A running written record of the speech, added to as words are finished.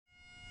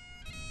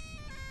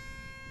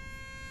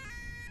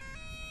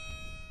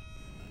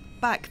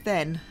Back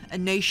then, a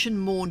nation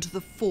mourned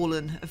the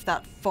fallen of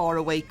that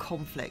faraway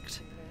conflict.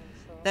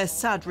 Their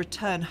sad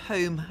return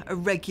home a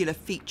regular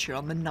feature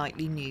on the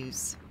nightly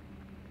news.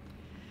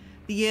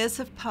 The years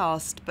have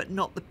passed, but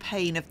not the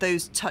pain of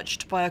those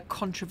touched by a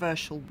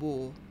controversial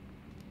war.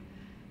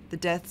 The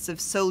deaths of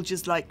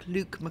soldiers like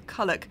Luke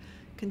McCulloch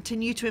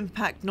continue to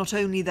impact not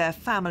only their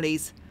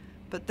families,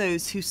 but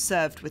those who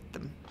served with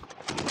them.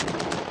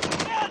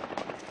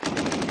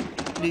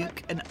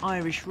 Luke, an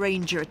Irish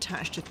Ranger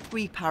attached to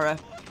 3 Para,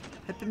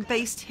 had been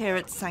based here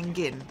at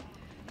Sangin,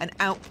 an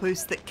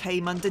outpost that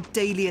came under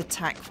daily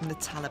attack from the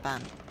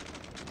Taliban.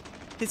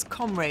 His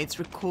comrades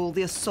recall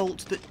the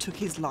assault that took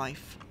his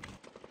life.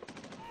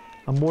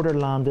 A mortar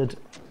landed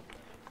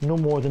no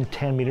more than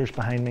 10 metres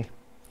behind me,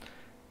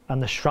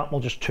 and the shrapnel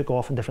just took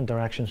off in different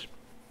directions.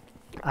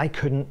 I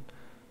couldn't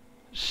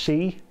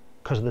see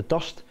because of the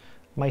dust.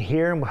 My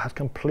hearing had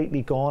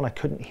completely gone. I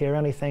couldn't hear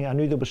anything. I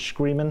knew there was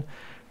screaming,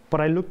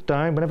 but I looked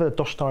down. Whenever the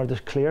dust started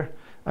to clear,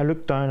 I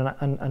looked down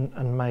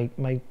and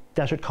my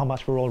desert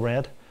combats were all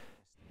red.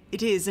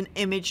 It is an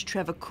image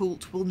Trevor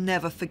Coult will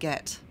never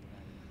forget.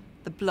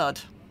 The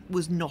blood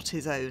was not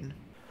his own.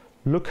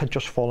 Luke had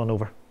just fallen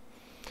over.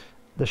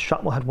 The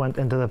shrapnel had went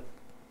into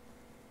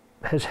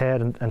his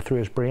head and through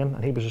his brain,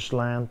 and he was just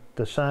lying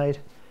to the side.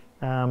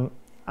 I'm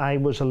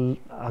going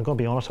to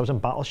be honest, I was in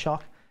battle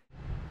shock.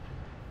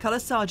 Colour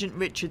Sergeant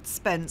Richard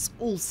Spence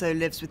also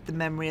lives with the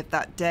memory of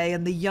that day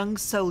and the young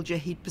soldier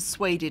he'd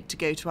persuaded to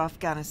go to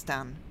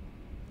Afghanistan.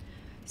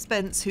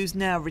 Spence, who's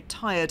now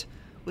retired,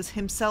 was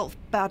himself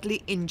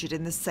badly injured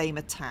in the same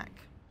attack.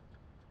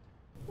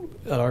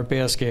 At our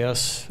best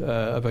guess,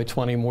 about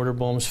 20 mortar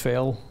bombs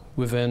fell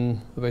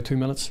within about 2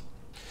 minutes.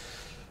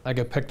 I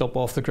got picked up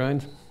off the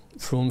ground,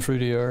 thrown through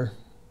the air,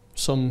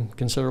 some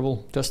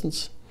considerable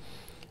distance,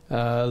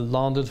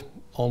 landed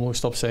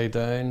almost upside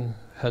down,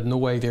 had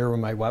no idea where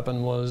my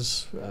weapon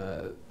was.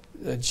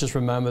 I just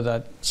remember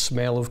that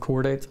smell of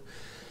cordite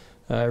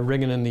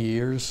ringing in the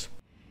ears.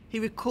 He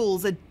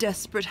recalls a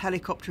desperate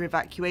helicopter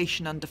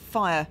evacuation under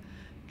fire,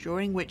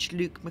 during which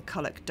Luke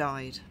McCulloch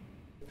died.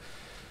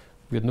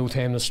 We had no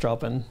time to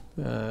strap in,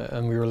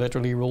 and we were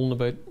literally rolling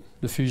about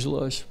the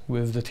fuselage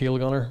with the tail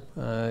gunner,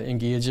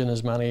 engaging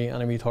as many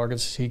enemy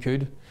targets as he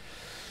could.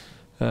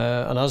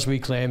 And as we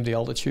climbed the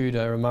altitude,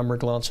 I remember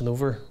glancing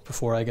over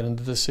before I got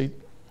into the seat.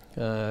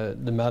 The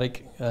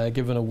medic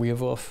giving a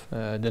wave off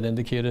that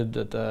indicated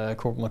that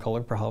Corporal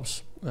McCulloch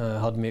perhaps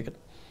had made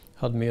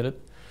it.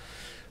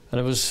 And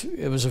it was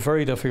a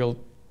very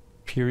difficult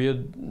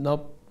period,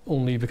 not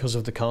only because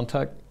of the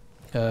contact,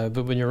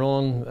 but when you're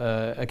on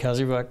a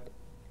Kazivac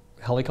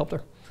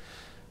helicopter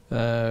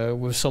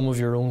with some of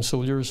your own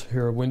soldiers who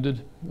are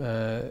wounded,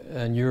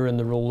 and you're in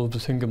the role of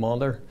platoon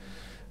commander,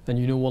 and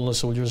you know one of the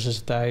soldiers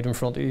has died in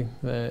front of you,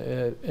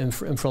 in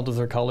front of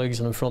their colleagues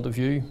and in front of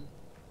you,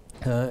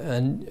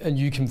 and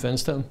you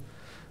convinced them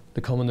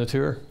to come on the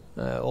tour.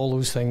 All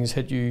those things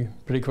hit you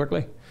pretty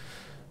quickly.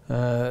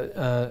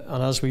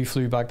 And as we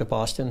flew back to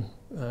Bastion,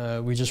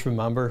 we just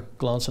remember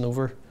glancing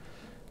over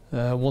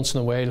once in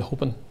a while,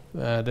 hoping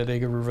that they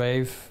could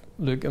revive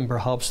Luke, and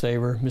perhaps they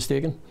were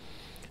mistaken.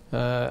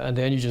 And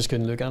then you just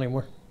couldn't look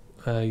anymore.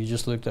 You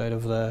just looked out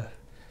of the...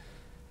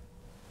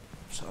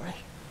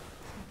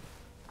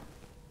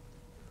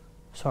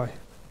 Sorry.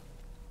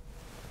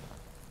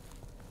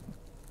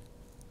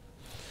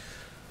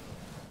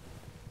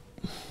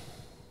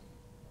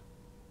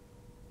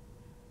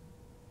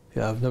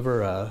 Yeah, I've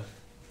never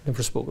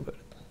spoke about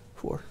it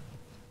before.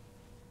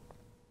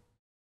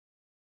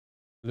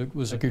 Luke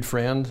was a good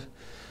friend,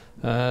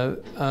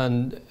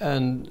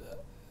 and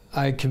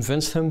I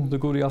convinced him to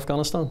go to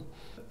Afghanistan,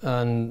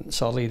 and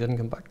sadly he didn't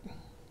come back.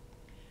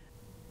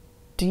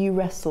 Do you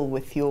wrestle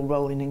with your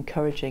role in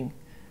encouraging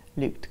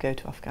Luke to go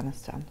to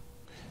Afghanistan?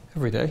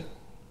 Every day,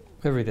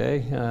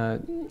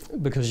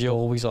 because you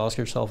always ask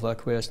yourself that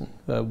question,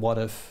 what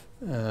if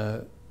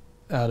I'd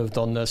have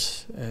done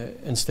this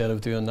instead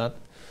of doing that?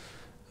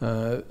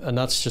 And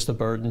that's just a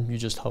burden you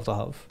just have to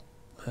have.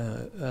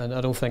 And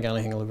I don't think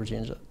anything will ever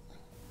change that.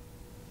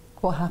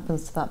 What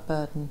happens to that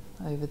burden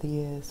over the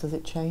years? Does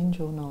it change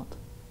or not?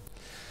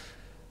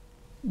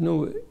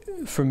 No,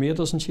 for me it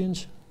doesn't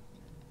change.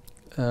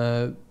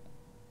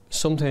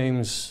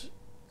 Sometimes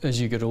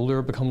as you get older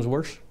it becomes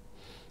worse,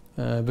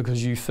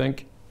 because you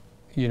think,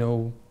 you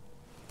know,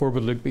 where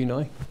would Luke be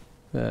now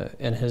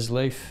in his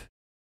life?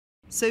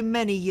 So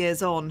many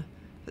years on,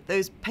 but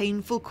those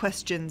painful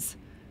questions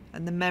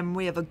and the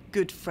memory of a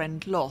good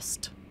friend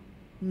lost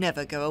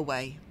never go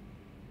away.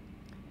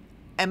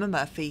 Emma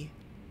Murphy,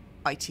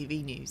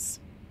 ITV News.